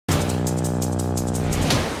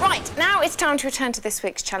it's time to return to this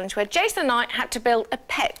week's challenge where Jason and I had to build a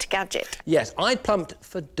pet gadget. Yes, I plumped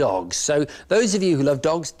for dogs. So those of you who love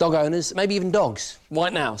dogs, dog owners, maybe even dogs,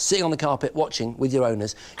 right now, sitting on the carpet watching with your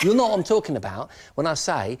owners, you'll know what I'm talking about when I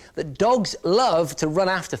say that dogs love to run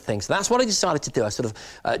after things. So that's what I decided to do, a sort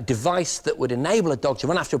of device that would enable a dog to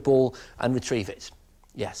run after a ball and retrieve it.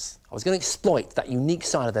 Yes, I was going to exploit that unique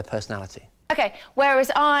side of their personality. OK,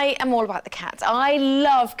 whereas I am all about the cats. I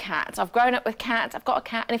love cats. I've grown up with cats. I've got a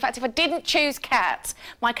cat. And in fact, if I didn't choose cats,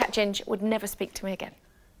 my cat Ginger would never speak to me again.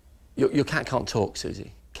 Your cat can't talk,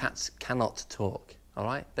 Susie. Cats cannot talk, all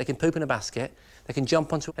right? They can poop in a basket, they can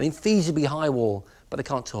jump onto an infeasibly high wall, but they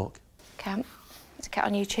can't talk. Cam, there's a cat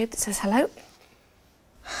on YouTube that says hello.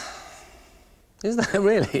 Is there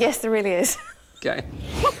really? Yes, there really is. OK.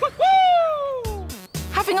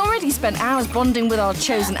 Having already spent hours bonding with our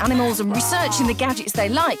chosen animals and researching the gadgets they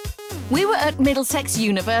like, we were at Middlesex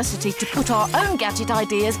University to put our own gadget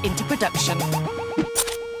ideas into production.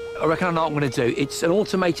 I reckon I know what I'm going to do. It's an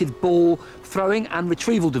automated ball throwing and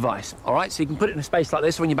retrieval device, all right? So you can put it in a space like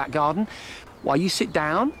this or in your back garden. While you sit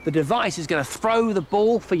down, the device is going to throw the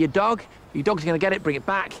ball for your dog. Your dog's going to get it, bring it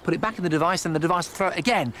back, put it back in the device, and the device will throw it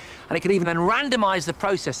again. And it can even then randomise the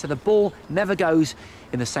process so the ball never goes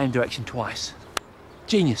in the same direction twice.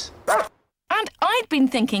 Genius. And I'd been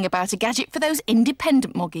thinking about a gadget for those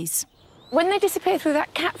independent moggies. When they disappear through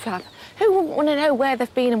that cat flap, who wouldn't want to know where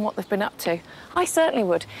they've been and what they've been up to? I certainly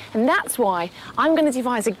would. And that's why I'm going to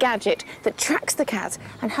devise a gadget that tracks the cat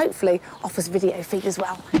and hopefully offers video feed as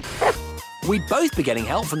well. We'd both be getting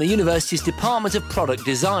help from the university's Department of Product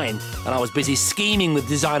Design, and I was busy scheming with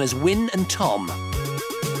designers Wynne and Tom.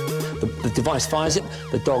 The device fires it,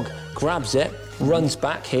 the dog grabs it, runs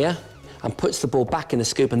back here, and puts the ball back in the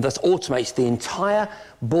scoop and thus automates the entire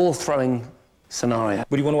ball-throwing scenario.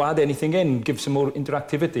 Would you want to add anything in, give some more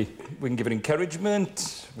interactivity? We can give it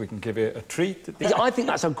encouragement, we can give it a treat. Yeah, I think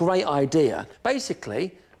that's a great idea.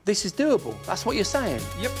 Basically, this is doable. That's what you're saying.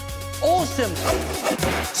 Yep. Awesome!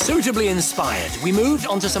 Suitably inspired, we moved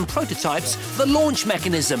on to some prototypes for the launch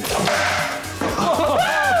mechanism.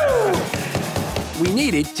 We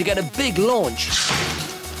needed to get a big launch,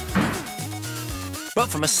 but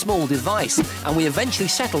from a small device, and we eventually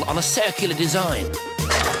settled on a circular design.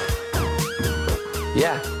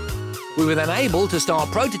 Yeah. We were then able to start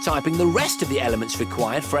prototyping the rest of the elements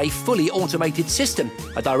required for a fully automated system,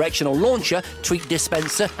 a directional launcher, treat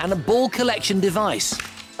dispenser, and a ball collection device.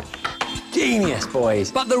 Genius, boys.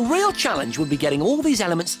 But the real challenge would be getting all these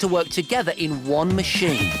elements to work together in one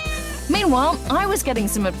machine. Meanwhile, I was getting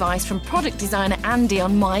some advice from product designer Andy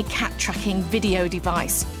on my cat tracking video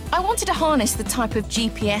device. I wanted to harness the type of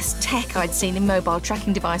GPS tech I'd seen in mobile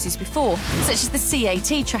tracking devices before, such as the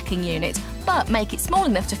CAT tracking unit, but make it small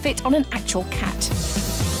enough to fit on an actual cat.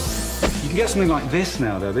 You can get something like this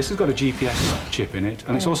now, though. This has got a GPS chip in it,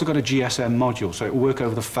 and it's also got a GSM module, so it will work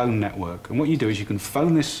over the phone network. And what you do is you can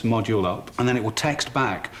phone this module up, and then it will text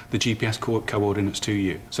back the GPS coordinates to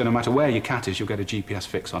you. So no matter where your cat is, you'll get a GPS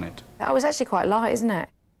fix on it. That was actually quite light, isn't it?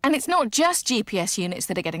 And it's not just GPS units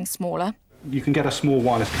that are getting smaller. You can get a small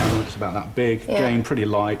wireless camera that's about that big, again, pretty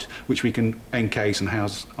light, which we can encase and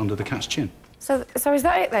house under the cat's chin. So is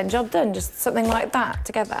that it then? Job done? Just something like that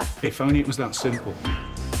together? If only it was that simple.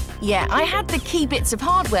 Yeah, I had the key bits of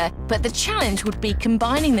hardware, but the challenge would be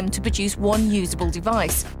combining them to produce one usable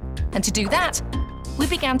device. And to do that, we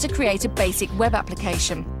began to create a basic web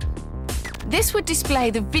application. This would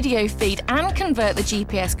display the video feed and convert the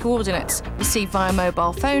GPS coordinates received via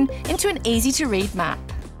mobile phone into an easy-to-read map.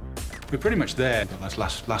 We're pretty much there, those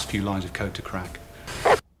last few lines of code to crack.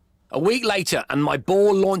 A week later, and my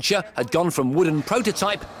ball launcher had gone from wooden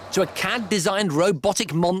prototype to a CAD-designed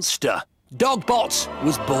robotic monster. Dogbot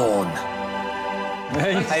was born.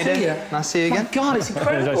 Hey, how you doing? Nice to see you again. My God, it's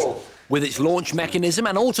incredible. With its launch mechanism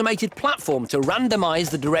and automated platform to randomise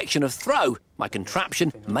the direction of throw, my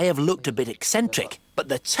contraption may have looked a bit eccentric, but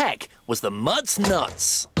the tech was the mutt's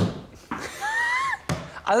nuts.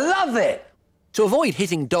 I love it! To avoid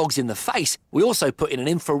hitting dogs in the face, we also put in an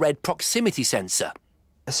infrared proximity sensor.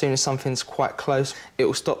 As soon as something's quite close, it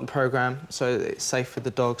will stop the program so that it's safe for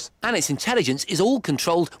the dogs. And its intelligence is all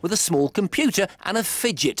controlled with a small computer and a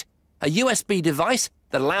fidget, a USB device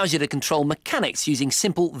that allows you to control mechanics using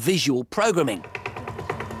simple visual programming.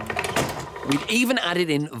 We'd even added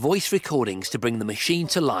in voice recordings to bring the machine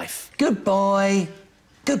to life. Good boy.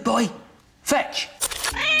 Good boy. Fetch.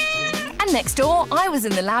 And next door, I was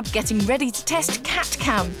in the lab getting ready to test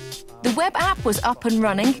CatCam. The web app was up and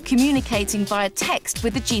running, communicating via text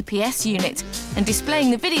with the GPS unit and displaying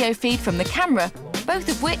the video feed from the camera, both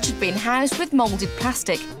of which had been housed with moulded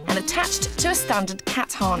plastic and attached to a standard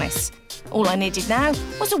cat harness. All I needed now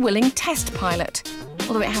was a willing test pilot.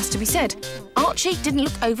 Although it has to be said, Archie didn't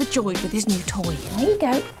look overjoyed with his new toy. There you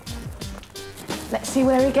go. Let's see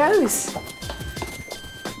where he goes.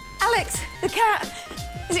 Alex, the cat.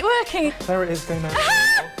 Is it working? There it is, going now.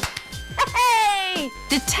 Hey!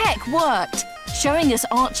 The tech worked, showing us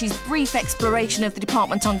Archie's brief exploration of the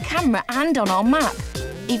department on camera and on our map,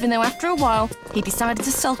 even though after a while he decided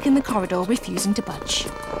to sulk in the corridor, refusing to budge.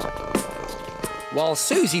 While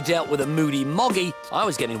Susie dealt with a moody Moggy, I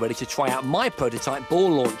was getting ready to try out my prototype ball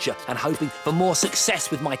launcher and hoping for more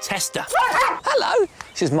success with my tester. Hello,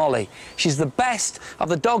 she's Molly. She's the best of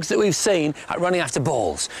the dogs that we've seen at running after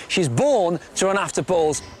balls. She's born to run after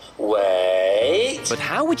balls. Wait. But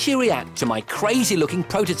how would she react to my crazy-looking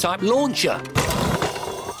prototype launcher?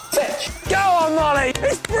 Fetch. Go on, Molly.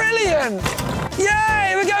 It's brilliant.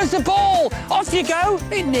 Yay, here goes the ball. Off you go.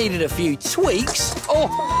 It needed a few tweaks. Oh.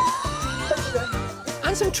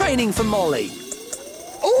 And some training for Molly.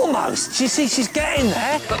 Almost. You see, she's getting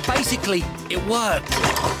there. But basically, it worked.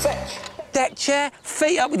 Fetch. Deck chair,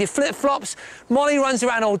 feet up with your flip-flops. Molly runs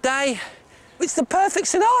around all day. It's the perfect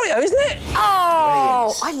scenario, isn't it?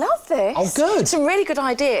 Oh, Brilliant. I love this. Oh, good. Some really good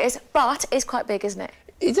ideas, but it's quite big, isn't it?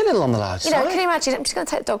 It's a little on the large side. You know, can you imagine? I'm just going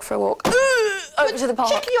to take the dog for a walk. Over to the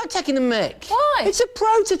park. Jackie, you're taking the mick. Why? It's a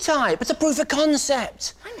prototype. It's a proof of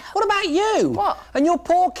concept. I know. What about you? What? And your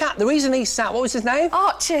poor cat, the reason he sat, what was his name?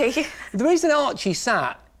 Archie. The reason Archie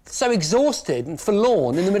sat so exhausted and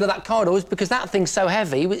forlorn in the middle of that corridor was because that thing's so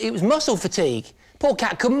heavy, it was muscle fatigue. Poor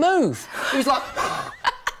cat couldn't move. He was like...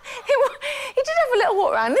 He did have a little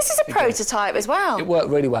walk around. This is a prototype as well. It worked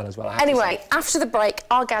really well as well, I have to Anyway, say. after the break,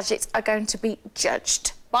 our gadgets are going to be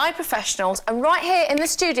judged by professionals, and right here in the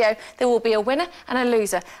studio there will be a winner and a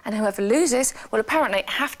loser, and whoever loses will apparently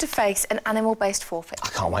have to face an animal-based forfeit. I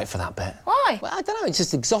can't wait for that bit. Why? Well, I don't know, it's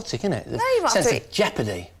just exotic, isn't it? The you might sense have to of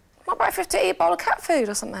jeopardy. What about if you have to eat a bowl of cat food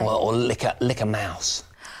or something? Or lick a mouse.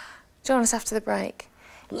 Join us after the break.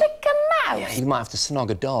 Lick a mouse? Yeah, you might have to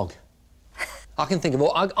snog a dog. I can think of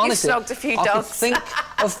all... Honestly, snogged a few I dogs. can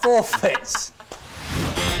think of forfeits